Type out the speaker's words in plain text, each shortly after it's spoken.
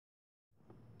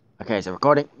Okay, is it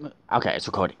recording? Okay, it's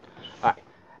recording. Alright.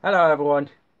 Hello, everyone.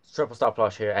 It's Triple Star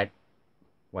Plush here, and...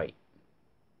 Wait.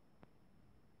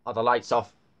 Are the lights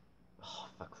off? Oh,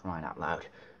 for crying out loud.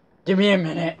 Give me a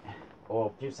minute. Or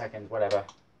a few seconds, whatever.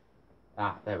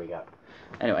 Ah, there we go.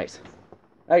 Anyways.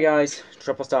 Hey, guys.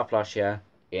 Triple Star Plush here.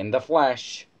 In the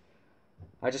flesh.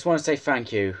 I just want to say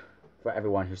thank you for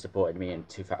everyone who supported me in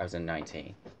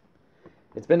 2019.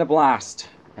 It's been a blast,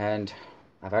 and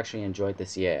I've actually enjoyed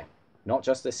this year. Not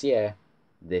just this year,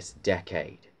 this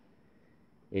decade.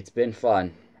 It's been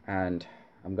fun, and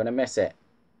I'm gonna miss it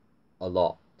a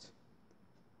lot.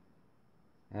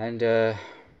 And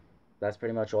that's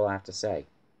pretty much all I have to say.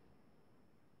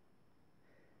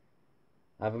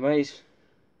 I've amazed,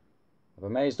 I've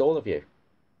amazed all of you.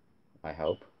 I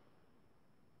hope.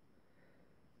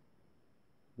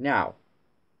 Now,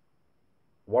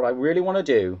 what I really want to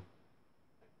do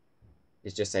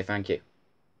is just say thank you.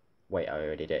 Wait, I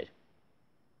already did.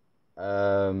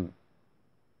 Um,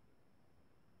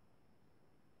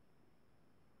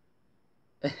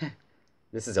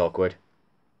 this is awkward.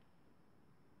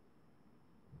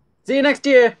 See you next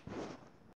year.